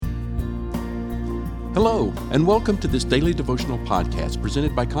Hello, and welcome to this daily devotional podcast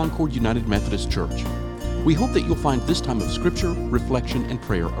presented by Concord United Methodist Church. We hope that you'll find this time of scripture, reflection, and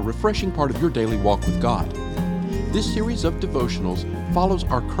prayer a refreshing part of your daily walk with God. This series of devotionals follows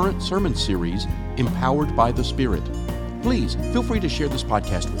our current sermon series, Empowered by the Spirit. Please feel free to share this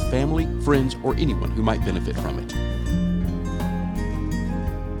podcast with family, friends, or anyone who might benefit from it.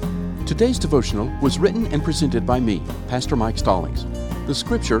 Today's devotional was written and presented by me, Pastor Mike Stallings. The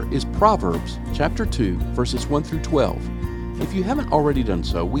scripture is Proverbs chapter 2, verses 1 through 12. If you haven't already done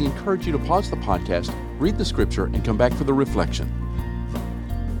so, we encourage you to pause the podcast, read the scripture, and come back for the reflection.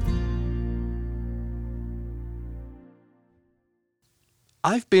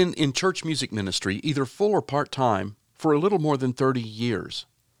 I've been in church music ministry, either full or part-time, for a little more than 30 years.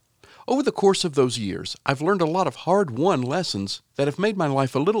 Over the course of those years, I've learned a lot of hard-won lessons that have made my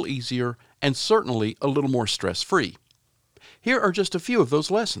life a little easier and certainly a little more stress-free. Here are just a few of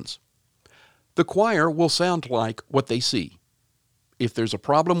those lessons. The choir will sound like what they see. If there's a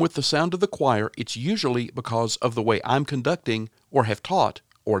problem with the sound of the choir, it's usually because of the way I'm conducting or have taught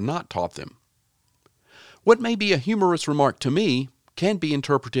or not taught them. What may be a humorous remark to me can be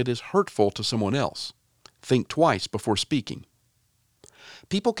interpreted as hurtful to someone else. Think twice before speaking.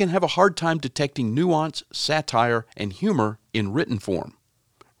 People can have a hard time detecting nuance, satire, and humor in written form.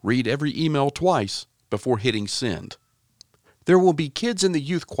 Read every email twice before hitting send. There will be kids in the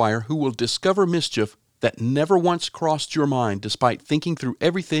youth choir who will discover mischief that never once crossed your mind despite thinking through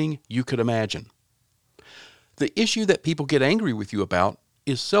everything you could imagine. The issue that people get angry with you about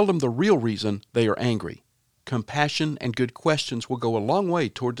is seldom the real reason they are angry. Compassion and good questions will go a long way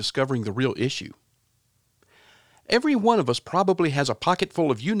toward discovering the real issue. Every one of us probably has a pocket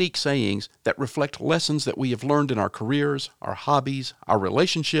full of unique sayings that reflect lessons that we have learned in our careers, our hobbies, our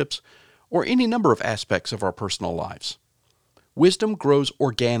relationships, or any number of aspects of our personal lives. Wisdom grows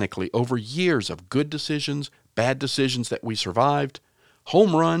organically over years of good decisions, bad decisions that we survived,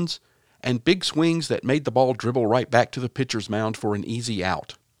 home runs, and big swings that made the ball dribble right back to the pitcher's mound for an easy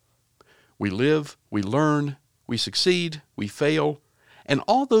out. We live, we learn, we succeed, we fail, and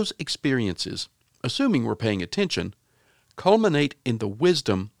all those experiences, assuming we're paying attention, culminate in the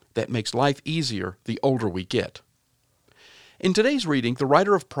wisdom that makes life easier the older we get. In today's reading, the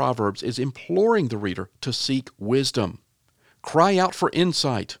writer of Proverbs is imploring the reader to seek wisdom. Cry out for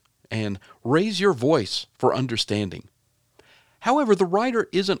insight, and raise your voice for understanding. However, the writer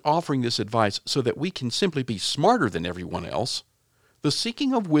isn't offering this advice so that we can simply be smarter than everyone else. The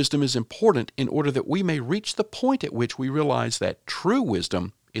seeking of wisdom is important in order that we may reach the point at which we realize that true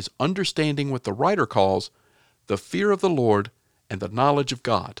wisdom is understanding what the writer calls the fear of the Lord and the knowledge of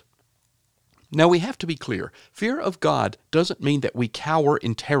God. Now we have to be clear, fear of God doesn't mean that we cower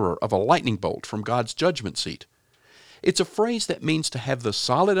in terror of a lightning bolt from God's judgment seat. It's a phrase that means to have the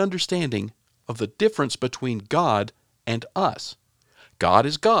solid understanding of the difference between God and us. God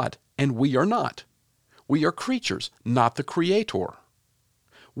is God, and we are not. We are creatures, not the Creator.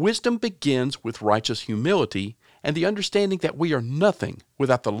 Wisdom begins with righteous humility and the understanding that we are nothing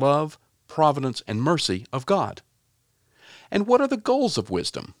without the love, providence, and mercy of God. And what are the goals of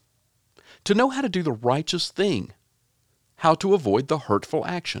wisdom? To know how to do the righteous thing, how to avoid the hurtful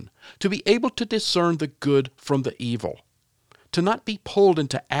action, to be able to discern the good from the evil, to not be pulled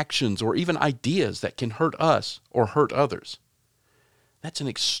into actions or even ideas that can hurt us or hurt others. That's an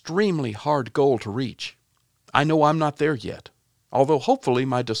extremely hard goal to reach. I know I'm not there yet, although hopefully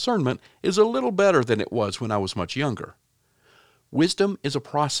my discernment is a little better than it was when I was much younger. Wisdom is a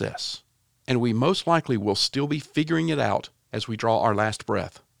process, and we most likely will still be figuring it out as we draw our last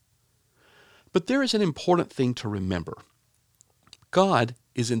breath. But there is an important thing to remember. God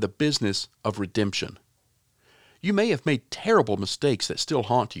is in the business of redemption. You may have made terrible mistakes that still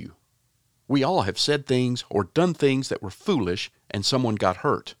haunt you. We all have said things or done things that were foolish and someone got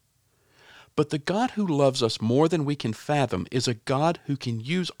hurt. But the God who loves us more than we can fathom is a God who can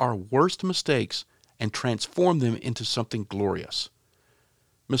use our worst mistakes and transform them into something glorious.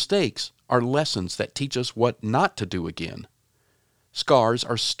 Mistakes are lessons that teach us what not to do again. Scars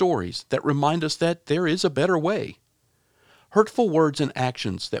are stories that remind us that there is a better way. Hurtful words and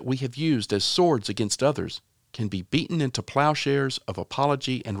actions that we have used as swords against others can be beaten into plowshares of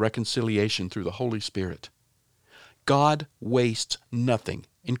apology and reconciliation through the Holy Spirit. God wastes nothing,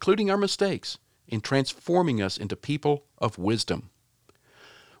 including our mistakes, in transforming us into people of wisdom.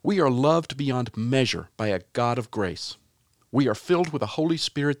 We are loved beyond measure by a God of grace. We are filled with a Holy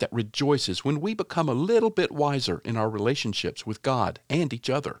Spirit that rejoices when we become a little bit wiser in our relationships with God and each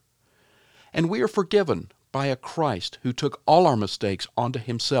other. And we are forgiven by a Christ who took all our mistakes onto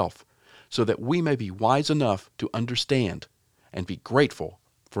himself so that we may be wise enough to understand and be grateful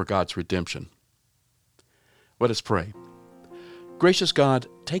for God's redemption. Let us pray. Gracious God,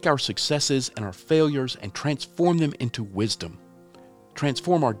 take our successes and our failures and transform them into wisdom.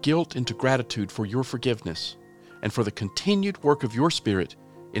 Transform our guilt into gratitude for your forgiveness and for the continued work of your Spirit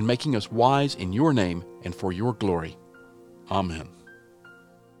in making us wise in your name and for your glory. Amen.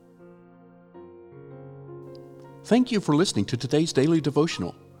 Thank you for listening to today's daily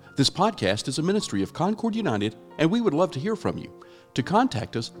devotional. This podcast is a ministry of Concord United, and we would love to hear from you. To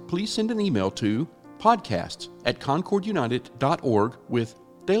contact us, please send an email to podcasts@concordunited.org with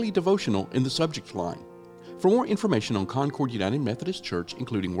Daily Devotional in the subject line. For more information on Concord United Methodist Church,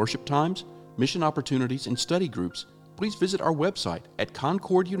 including worship times, mission opportunities, and study groups, please visit our website at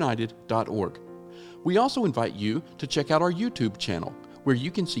concordunited.org. We also invite you to check out our YouTube channel, where you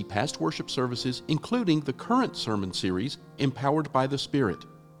can see past worship services, including the current sermon series, Empowered by the Spirit.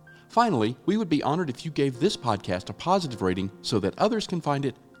 Finally, we would be honored if you gave this podcast a positive rating so that others can find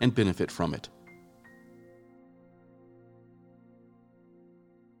it and benefit from it.